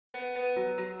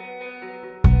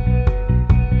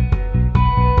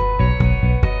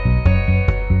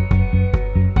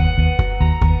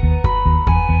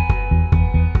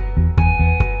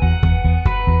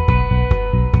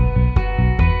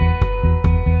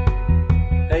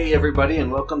Howdy, everybody,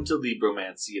 and welcome to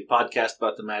Libromancy, a podcast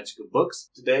about the magic of books.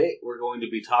 Today, we're going to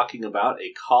be talking about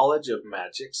A College of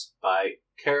Magics by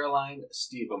Caroline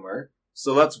Stevomer.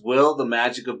 So let's will the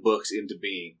magic of books into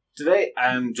being. Today,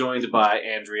 I'm joined by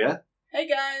Andrea. Hey,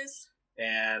 guys.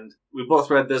 And we both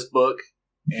read this book,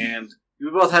 and we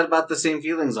both had about the same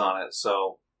feelings on it.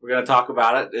 So we're going to talk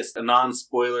about it. It's a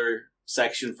non-spoiler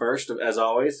section first, as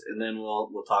always, and then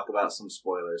we'll talk about some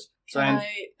spoilers. So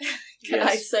Can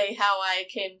I say how I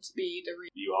came to be to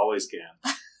read? You always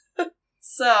can.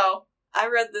 So, I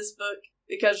read this book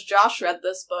because Josh read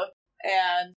this book,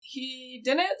 and he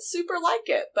didn't super like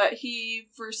it, but he,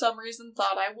 for some reason,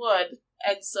 thought I would,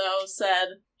 and so said,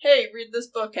 hey, read this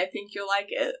book, I think you'll like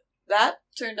it. That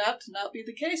turned out to not be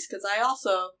the case, because I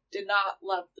also did not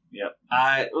love it.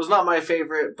 Yep. It was not my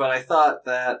favorite, but I thought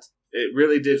that it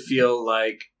really did feel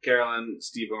like Caroline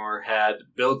Stevomer had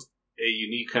built a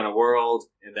unique kind of world,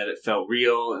 and that it felt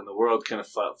real, and the world kind of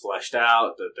fleshed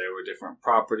out, that there were different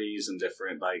properties and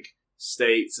different,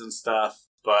 states and stuff.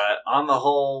 But on the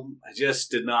whole, I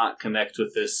just did not connect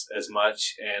with this as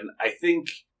much, and I think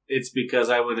it's because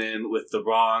I went in with the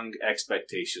wrong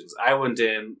expectations. I went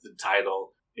in the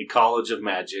title, A College of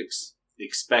Magics,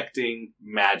 expecting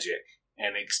magic,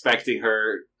 and expecting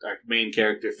our main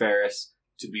character, Ferris,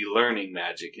 to be learning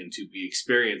magic and to be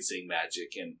experiencing magic.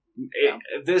 And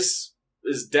this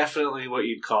is definitely what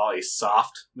you'd call a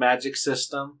soft magic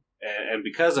system. And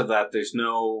because of that, there's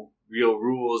no real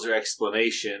rules or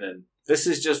explanation. And this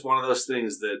is just one of those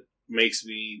things that makes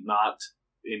me not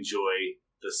enjoy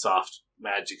the soft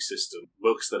magic system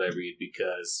books that I read,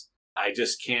 because I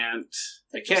just can't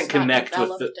connect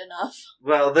with enough.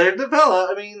 Well, they're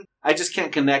developed. I just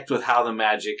can't connect with how the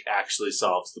magic actually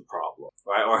solves the problem,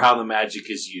 right? Or how the magic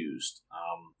is used.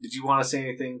 Did you want to say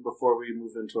anything before we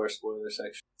move into our spoiler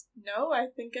section? No, I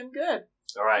think I'm good.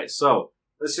 All right, so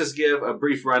let's just give a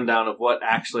brief rundown of what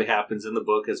actually happens in the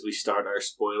book as we start our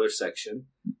spoiler section.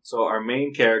 So our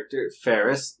main character,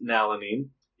 Ferris Nalanin,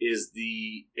 is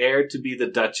the heir to be the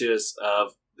Duchess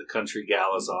of the country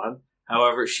Galazon.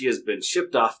 However, she has been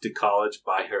shipped off to college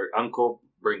by her uncle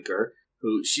Brinker,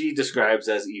 who she describes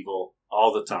as evil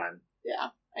all the time. Yeah,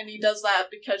 and he does that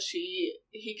because he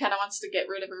kind of wants to get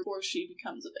rid of her before she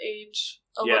becomes of age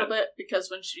a little bit, because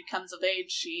when she becomes of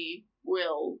age, she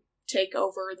will take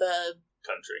over the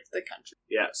country.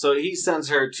 Yeah, so he sends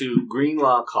her to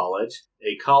Greenlaw College,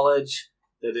 a college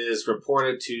that is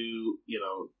reported to,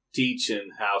 teach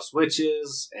and house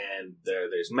witches, and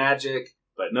there's magic,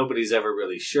 but nobody's ever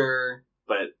really sure.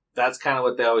 But that's kind of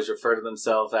what they always refer to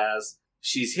themselves as.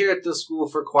 She's here at the school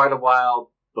for quite a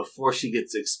while before she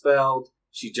gets expelled.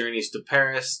 She journeys to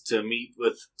Paris to meet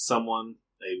with someone,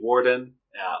 a warden,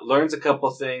 learns a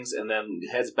couple things, and then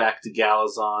heads back to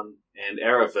Galazon and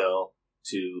Eraville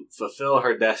to fulfill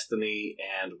her destiny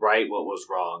and right what was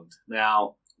wronged.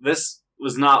 Now, this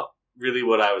was not really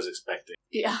what I was expecting.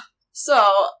 Yeah. So,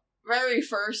 very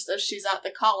first, as she's at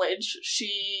the college,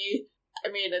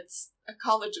 it's a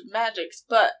college of magics,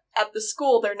 but at the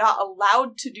school, they're not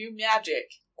allowed to do magic,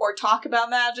 or talk about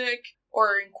magic,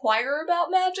 or inquire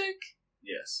about magic.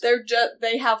 Yes.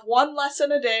 They have one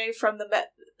lesson a day from the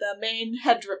main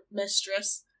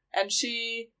headmistress, and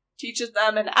she teaches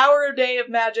them an hour a day of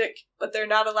magic, but they're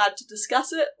not allowed to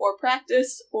discuss it, or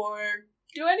practice, or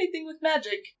do anything with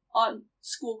magic on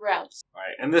school grounds.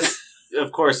 Right, and this,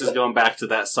 of course, is going back to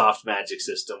that soft magic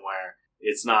system where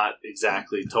it's not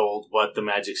exactly told what the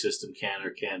magic system can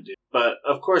or can't do. But,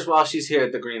 of course, while she's here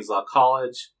at the Greenslaw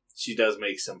College, she does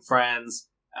make some friends.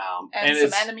 And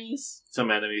some enemies. Some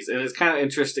enemies. And it's kind of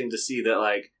interesting to see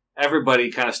that,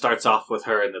 everybody kind of starts off with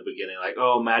her in the beginning.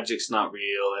 Oh, magic's not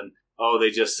real, and, oh,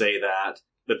 they just say that.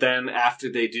 But then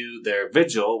after they do their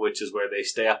vigil, which is where they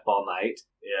stay up all night,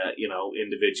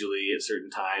 individually at certain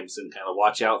times and kind of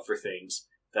watch out for things,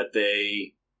 that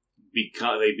they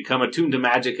become attuned to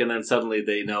magic, and then suddenly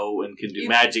they know and can do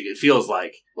magic, it feels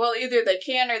like. Well, either they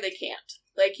can or they can't.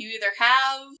 You either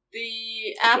have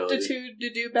the aptitude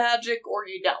to do magic or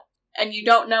you don't. And you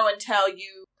don't know until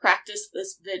you practice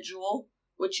this vigil,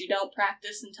 which you don't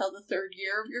practice until the third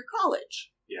year of your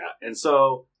college. Yeah, and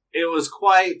so it was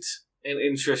quite an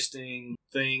interesting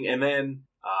thing. And then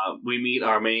we meet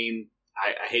our main,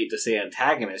 I hate to say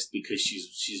antagonist, because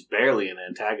she's barely an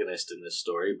antagonist in this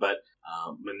story, but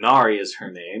Minari is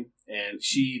her name, and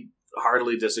she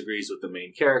heartily disagrees with the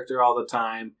main character all the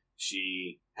time.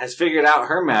 She has figured out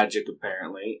her magic,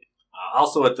 apparently.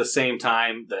 Also, at the same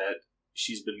time that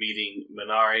she's been meeting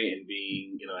Minari and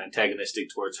being, antagonistic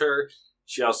towards her,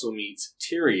 she also meets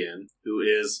Tyrion, who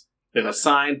is been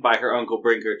assigned by her Uncle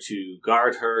Brinker to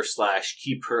guard her /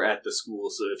 keep her at the school,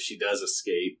 so if she does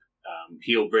escape,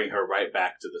 he'll bring her right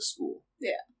back to the school.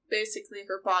 Yeah, basically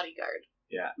her bodyguard.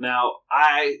 Yeah. Now,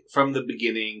 I, from the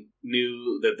beginning,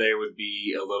 knew that there would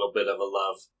be a little bit of a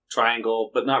love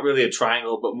triangle, but not really a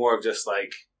triangle, but more of just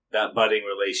like that budding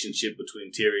relationship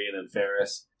between Tyrion and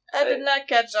Ferris. I did not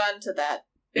catch on to that.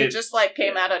 It just like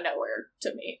came out of nowhere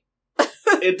to me.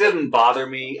 It didn't bother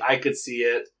me. I could see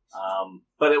it,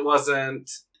 but it wasn't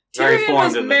very Tyrion formed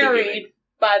was in the married, beginning.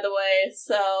 by the way,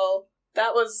 so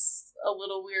that was a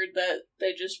little weird that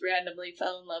they just randomly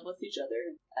fell in love with each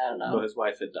other. I don't know. Well, his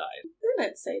wife had died. They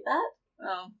didn't say that.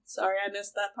 Oh, sorry, I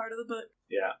missed that part of the book.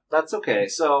 Yeah, that's okay.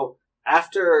 So,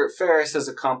 after Ferris has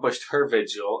accomplished her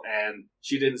vigil, and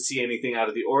she didn't see anything out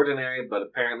of the ordinary, but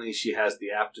apparently she has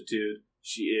the aptitude,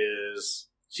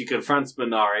 she confronts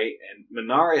Minari, and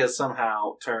Minari has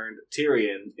somehow turned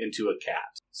Tyrion into a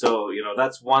cat. So,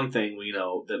 that's one thing we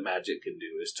know that magic can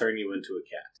do, is turn you into a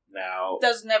cat. Now...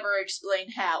 Does never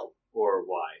explain how. Or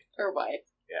why. Or why.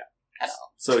 Yeah. At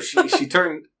all. So she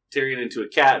turned Tyrion into a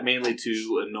cat, mainly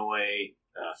to annoy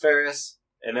Ferris,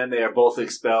 and then they are both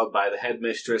expelled by the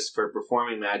headmistress for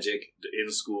performing magic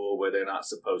in school where they're not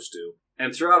supposed to.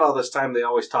 And throughout all this time, they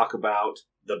always talk about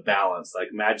the balance. Like,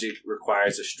 magic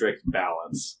requires a strict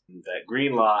balance. That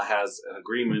Greenlaw has an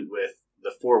agreement with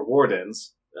the 4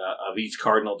 wardens of each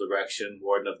cardinal direction,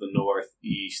 Warden of the North,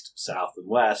 East, South, and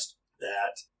West,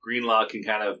 that Greenlaw can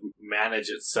kind of manage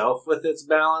itself with its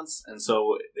balance, and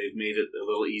so they've made it a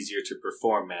little easier to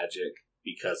perform magic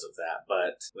because of that.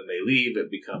 But when they leave, it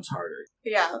becomes harder.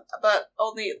 Yeah, but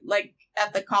only, like,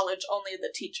 at the college, only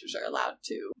the teachers are allowed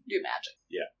to do magic.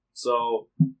 Yeah. So,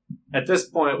 at this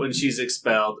point, when she's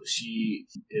expelled, she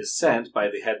is sent by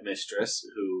the headmistress,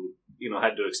 who,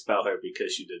 had to expel her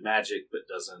because she did magic, but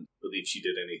doesn't believe she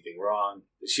did anything wrong.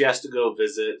 She has to go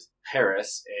visit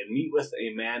Paris and meet with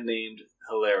a man named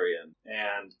Hilarion.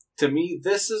 And to me,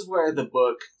 this is where the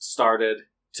book started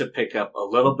to pick up a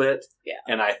little bit. Yeah.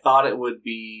 And I thought it would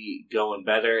be going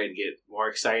better and get more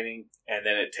exciting, and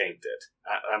then it tanked it.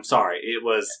 I'm sorry. It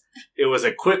was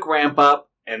a quick ramp up,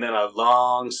 and then a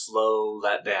long, slow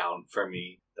letdown for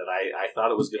me. That I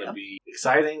thought it was going to be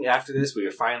exciting after this. We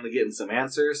were finally getting some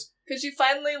answers. Because you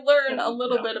finally learn a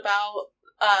little bit about...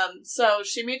 So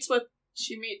she meets with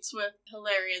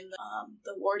Hilarion,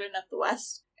 the warden of the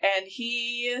West, and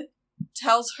he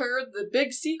tells her the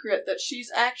big secret that she's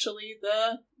actually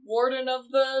the warden of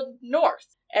the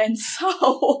North. And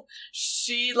so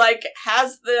she,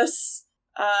 has this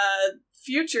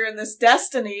future and this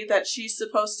destiny that she's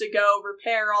supposed to go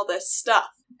repair all this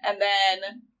stuff. And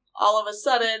then... all of a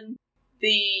sudden,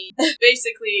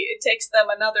 basically, it takes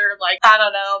them another,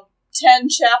 10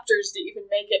 chapters to even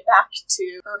make it back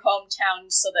to her hometown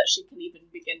so that she can even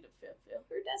begin to fulfill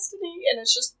her destiny. And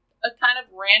it's just a kind of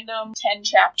random 10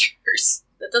 chapters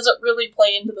that doesn't really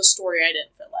play into the story, I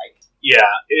didn't feel like.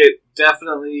 Yeah, it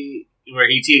definitely, where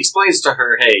he explains to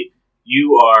her, hey,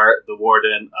 you are the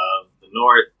warden of the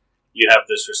North, you have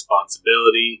this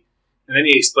responsibility. And then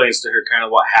he explains to her kind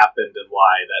of what happened and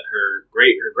why, that her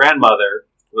grandmother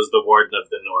was the warden of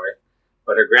the North,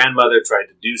 but her grandmother tried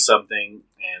to do something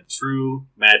and threw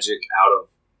magic out of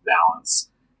balance.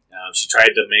 She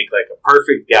tried to make a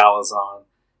perfect Galazon,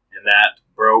 and that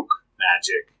broke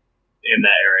magic in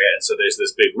that area, and so there's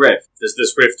this big rift. Does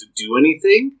this rift do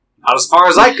anything? Not as far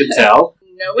as I could tell.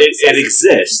 No, it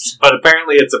exists, but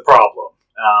apparently it's a problem.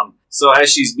 So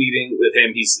as she's meeting with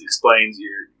him, he explains,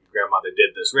 your grandmother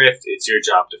did this rift, it's your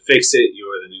job to fix it, you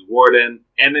are the new warden.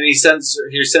 And then he sends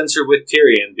her with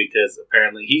Tyrion, because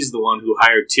apparently he's the one who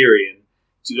hired Tyrion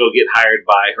to go get hired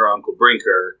by her Uncle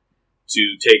Brinker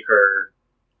to take her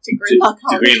to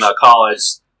Greenlaw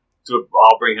College to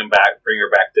all bring her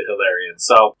back to Hilarion.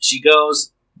 So she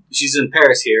goes, she's in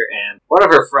Paris here, and one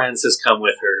of her friends has come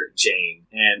with her, Jane.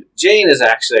 And Jane is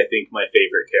actually, I think, my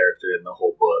favorite character in the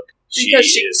whole book. Because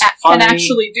she can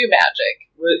actually do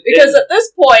magic. Because at this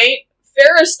point,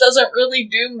 Ferris doesn't really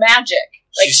do magic.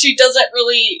 She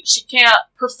can't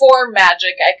perform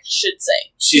magic, I should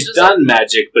say. She's done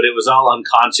magic, but it was all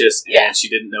unconscious, and she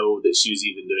didn't know that she was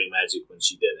even doing magic when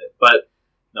she did it. But,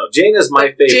 no, Jane is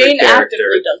my favorite character. Jane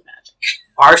actively does magic.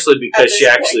 Partially because she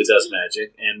actually does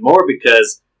magic, and more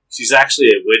because she's actually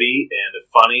a witty and a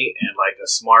funny and a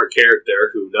smart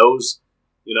character who knows,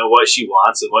 what she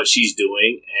wants and what she's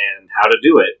doing and how to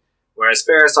do it. Whereas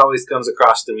Ferris always comes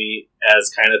across to me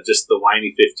as kind of just the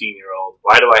whiny 15-year-old.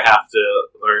 Why do I have to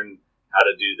learn how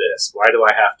to do this? Why do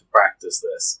I have to practice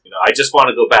this? I just want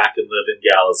to go back and live in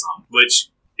Galazon, which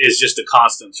is just a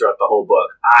constant throughout the whole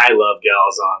book. I love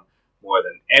Galazon more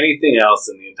than anything else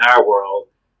in the entire world,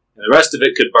 and the rest of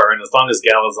it could burn as long as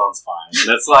Galazon's fine.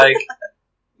 And it's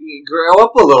you grow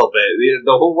up a little bit.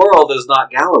 The whole world is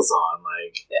not Galazon.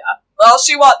 big. Yeah. Well,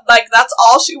 that's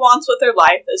all she wants with her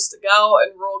life is to go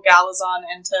and rule Galazon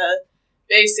and to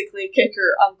basically kick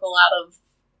her uncle out of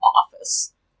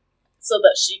office so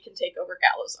that she can take over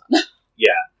Galazon.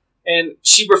 Yeah. And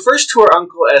she refers to her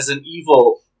uncle as an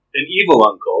evil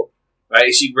uncle,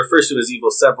 right? She refers to him as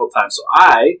evil several times. So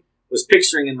I was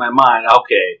picturing in my mind,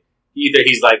 okay, either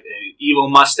he's like an evil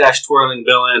mustache twirling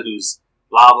villain who's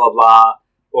blah, blah, blah,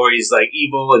 or he's like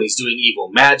evil and he's doing evil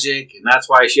magic, and that's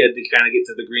why she had to kind of get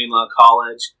to the Greenlaw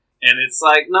College. And it's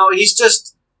like, no, he's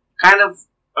just kind of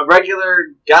a regular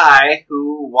guy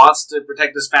who wants to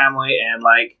protect his family and,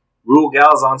 like, rule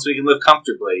Galazon so he can live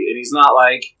comfortably. And he's not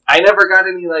like, I never got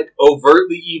any, like,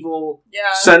 overtly evil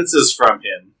senses from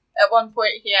him. At one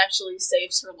point, he actually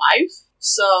saves her life,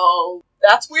 so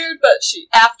that's weird, but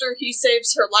after he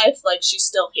saves her life, like, she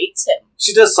still hates him.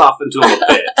 She does soften to him a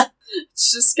bit.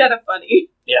 It's just kind of funny.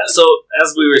 Yeah, so,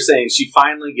 as we were saying, she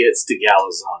finally gets to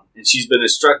Galazon, and she's been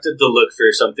instructed to look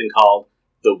for something called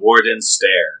the Warden's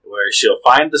Stair, where she'll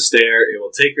find the stair, it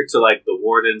will take her to, like, the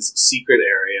Warden's secret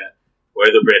area,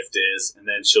 where the rift is, and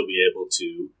then she'll be able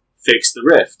to fix the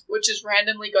rift. Which is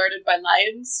randomly guarded by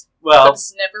lions. Well, but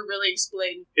it's never really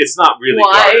explained. It's not really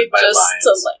why, guarded by just lions. to,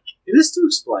 like... It is to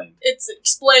explain. It's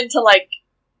explained to, like,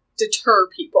 deter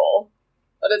people.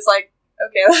 But it's like,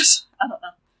 okay, that's... I don't know.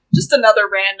 Just another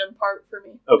random part for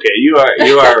me. Okay, you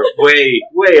are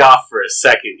way off for a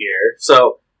second here.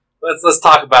 So let's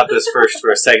talk about this first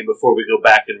for a second before we go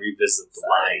back and revisit the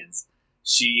lions.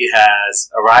 She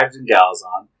has arrived in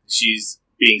Galazon. She's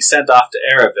being sent off to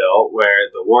Erebor, where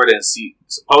the warden seat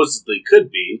supposedly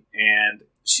could be, and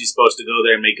she's supposed to go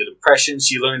there and make an impression.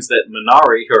 She learns that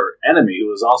Minari, her enemy, who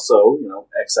was also,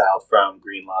 exiled from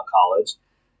Greenlaw College,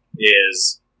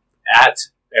 is at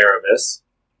Erebor,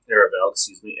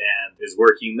 and is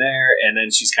working there, and then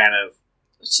she's kind of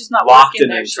not locked in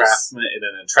an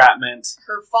entrapment.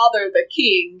 Her father, the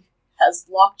king, has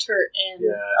locked her in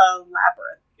a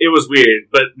labyrinth. It was weird,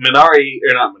 but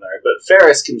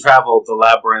Ferris can travel the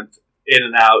labyrinth in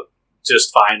and out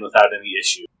just fine without any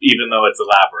issue, even though it's a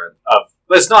labyrinth.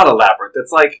 It's not a labyrinth,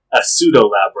 it's like a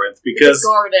pseudo-labyrinth, because it's a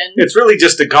garden. It's really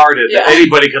just a garden that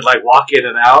anybody could, like, walk in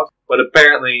and out, but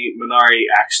apparently Minari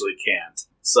actually can't.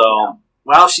 So...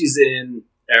 While she's in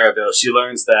Erebor, she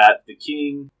learns that the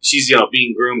king, she's,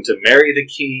 being groomed to marry the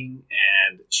king,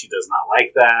 and she does not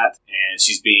like that, and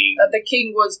she's being... That the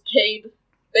king was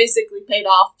basically paid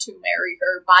off to marry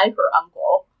her by her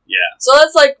uncle. Yeah. So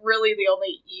that's, like, really the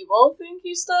only evil thing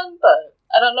he's done, but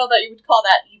I don't know that you would call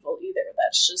that evil either.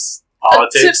 That's just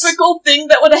politics. A typical thing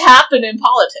that would happen in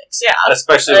politics, yeah.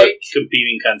 Especially with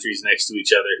competing countries next to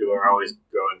each other who are always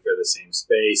going for the same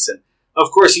space, and, of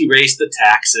course, he raised the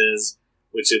taxes,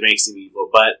 which it makes him evil.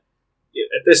 But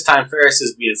at this time, Ferris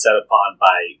is being set upon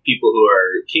by people who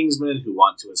are kingsmen who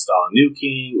want to install a new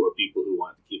king, or people who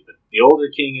want to keep the older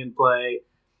king in play.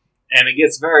 And it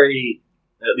gets very,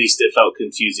 at least it felt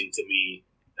confusing to me,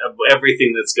 of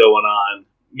everything that's going on.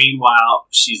 Meanwhile,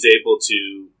 she's able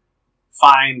to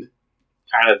find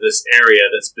kind of this area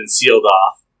that's been sealed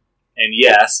off. And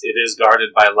yes, it is guarded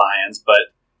by lions,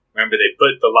 but remember, they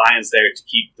put the lions there to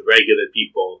keep the regular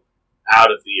people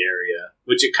out of the area,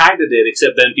 which it kind of did,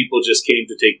 except then people just came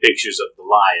to take pictures of the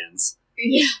lions.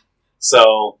 Yeah.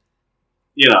 So,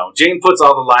 Jane puts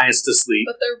all the lions to sleep.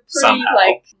 But they're pretty, somehow.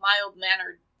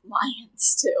 Mild-mannered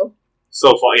lions, too.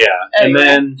 So far, yeah. Anyway. And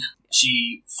then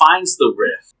she finds the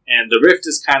rift. And the rift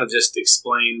is kind of just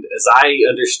explained, as I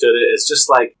understood it, as just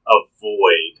like a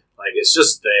void. Like, it's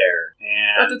just there.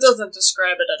 And but it doesn't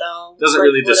describe it at all. Doesn't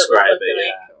really describe it,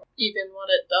 yeah. Even what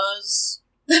it does.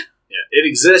 Yeah, it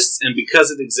exists, and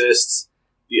because it exists,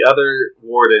 the other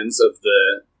wardens of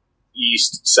the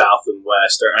east, south, and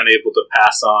west are unable to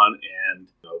pass on, and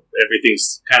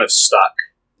everything's kind of stuck,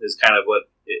 is kind of what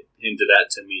it hinted at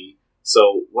to me.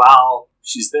 So while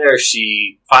she's there,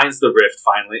 she finds the rift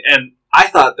finally, and I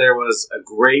thought there was a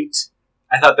great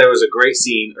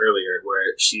scene earlier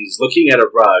where she's looking at a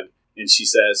rug, and she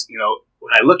says,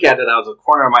 when I look at it out of the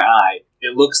corner of my eye,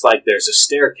 it looks like there's a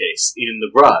staircase in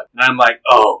the rug. And I'm like,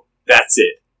 oh, that's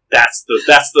it. That's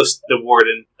the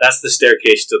warden. That's the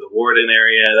staircase to the warden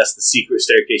area. That's the secret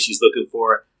staircase she's looking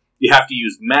for. You have to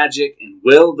use magic and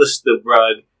will the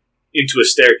rug into a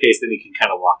staircase, then you can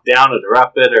kind of walk down it or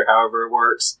up it or however it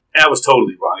works. And I was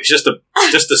totally wrong. It's just a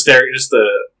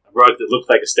rug that looked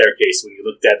like a staircase when you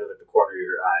looked at it at the corner of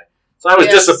your eye. So I was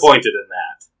disappointed in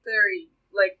that. Very,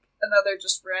 another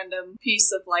just random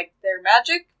piece of, their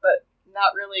magic, but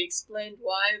not really explained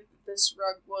why this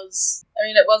rug was... I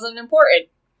mean, it wasn't important.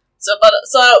 But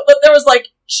there was,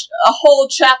 a whole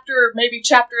chapter, maybe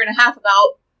chapter and a half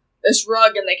about this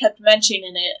rug, and they kept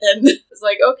mentioning it, and it's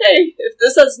like, okay, if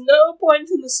this has no point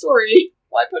in the story,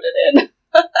 why put it in?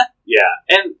 Yeah,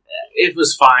 and it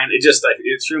was fine. It just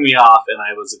it threw me off, and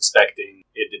I was expecting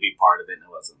it to be part of it, and it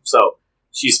wasn't. So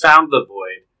she's found the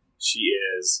void.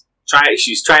 She's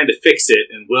trying to fix it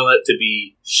and will it to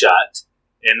be shut,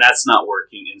 and that's not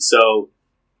working. And so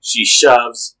she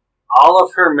shoves all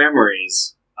of her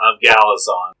memories of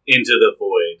Galazon into the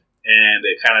void, and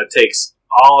it kind of takes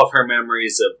all of her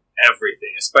memories of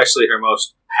everything, especially her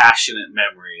most passionate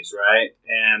memories, right?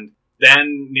 And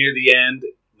then near the end,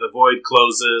 the void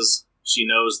closes. She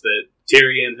knows that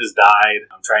Tyrion has died.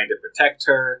 I'm trying to protect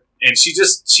her. And she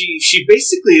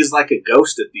basically is like a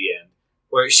ghost at the end,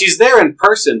 where she's there in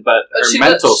person, but her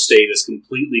mental state is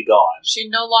completely gone. She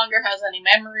no longer has any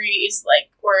memories,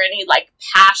 or any,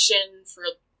 passion for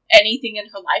anything in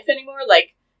her life anymore.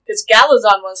 Because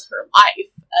Galazon was her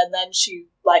life, and then she,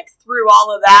 threw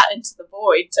all of that into the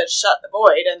void to shut the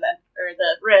void, or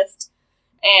the rift,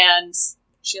 and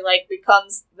she,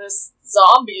 becomes this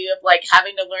zombie of,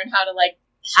 having to learn how to,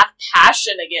 have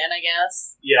passion again, I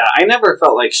guess. Yeah, I never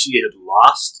felt like she had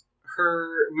lost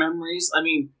her memories. I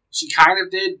mean, she kind of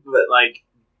did, but,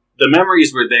 the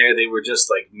memories were there. They were just,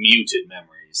 muted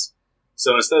memories.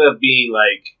 So instead of being,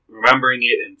 remembering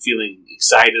it and feeling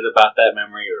excited about that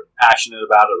memory or passionate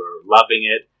about it or loving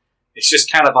it, it's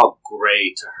just kind of all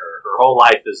gray to her. Her whole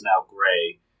life is now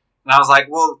gray. And I was like,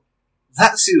 well,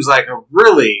 that seems like a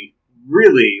really,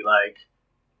 really,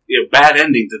 bad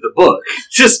ending to the book.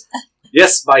 Just,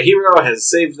 yes, my hero has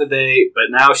saved the day, but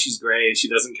now she's gray and she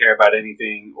doesn't care about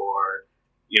anything or,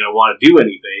 want to do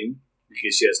anything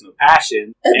because she has no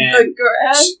passion. And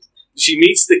she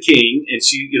meets the king, and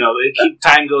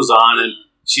time goes on, and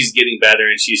she's getting better,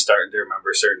 and she's starting to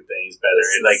remember certain things better,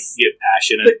 and get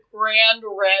passionate. The grand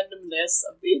randomness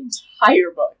of the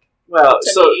entire book. Well,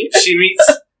 so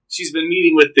she's been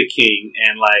meeting with the king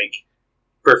and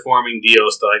performing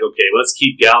deals to okay, let's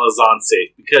keep Galazon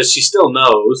safe, because she still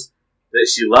knows that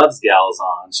she loves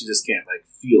Galazon. She just can't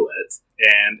feel it.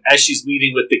 And as she's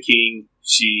meeting with the king,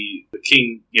 the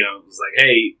king was like,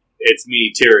 hey, it's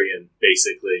me, Tyrion,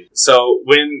 basically. So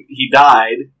when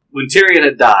Tyrion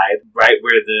had died, right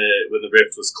when the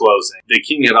rift was closing, the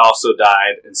king had also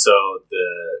died, and so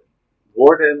the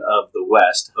Warden of the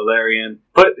West, Hilarion,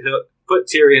 put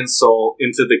Tyrion's soul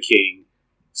into the king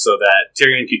so that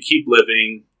Tyrion could keep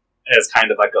living as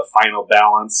kind of a final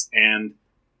balance, and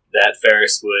that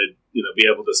Ferris would, be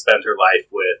able to spend her life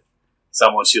with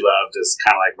someone she loved as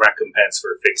kind of recompense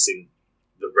for fixing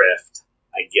the rift,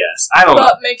 I guess. I don't know.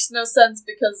 That makes no sense,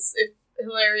 because if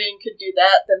Hilarion could do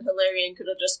that, then Hilarion could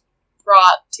have just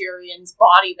brought Tyrion's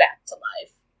body back to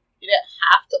life. You didn't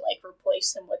have to,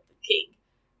 replace him with the king.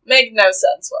 Made no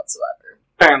sense whatsoever.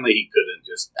 Apparently he couldn't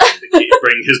just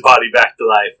bring his body back to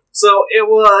life. So it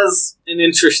was an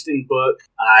interesting book.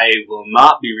 I will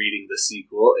not be reading the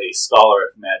sequel, A Scholar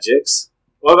of Magics.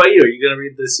 What about you? Are you going to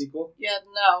read the sequel? Yeah,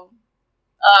 no.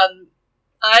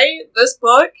 This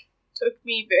book took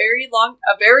me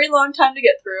a very long time to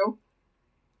get through.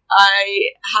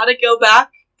 I had to go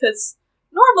back, because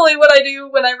normally what I do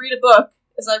when I read a book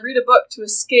is I read a book to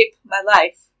escape my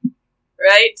life,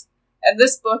 right? And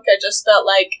this book, I just felt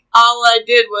all I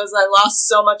did was I lost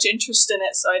so much interest in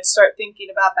it, so I'd start thinking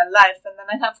about my life, and then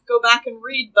I'd have to go back and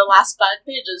read the last 5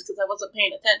 pages because I wasn't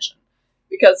paying attention,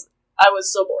 because I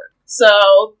was so bored.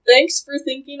 So, thanks for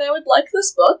thinking I would like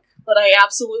this book, but I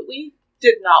absolutely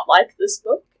did not like this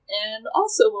book, and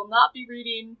also will not be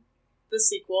reading the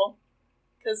sequel,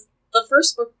 because the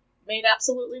first book made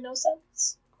absolutely no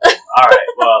sense.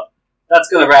 Alright, well, that's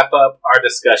going to wrap up our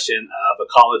discussion of A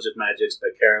College of Magics by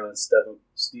Carolyn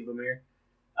Stevemir.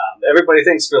 Everybody,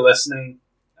 thanks for listening.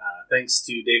 Thanks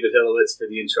to David Hilowitz for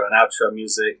the intro and outro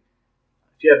music.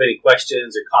 If you have any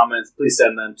questions or comments, please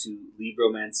send them to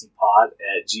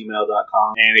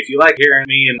libromancypod@gmail.com. And if you like hearing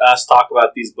me and us talk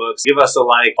about these books, give us a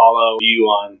follow, review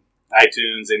on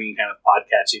iTunes, any kind of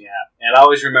podcatching app. And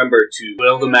always remember to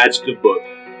will the magic of book.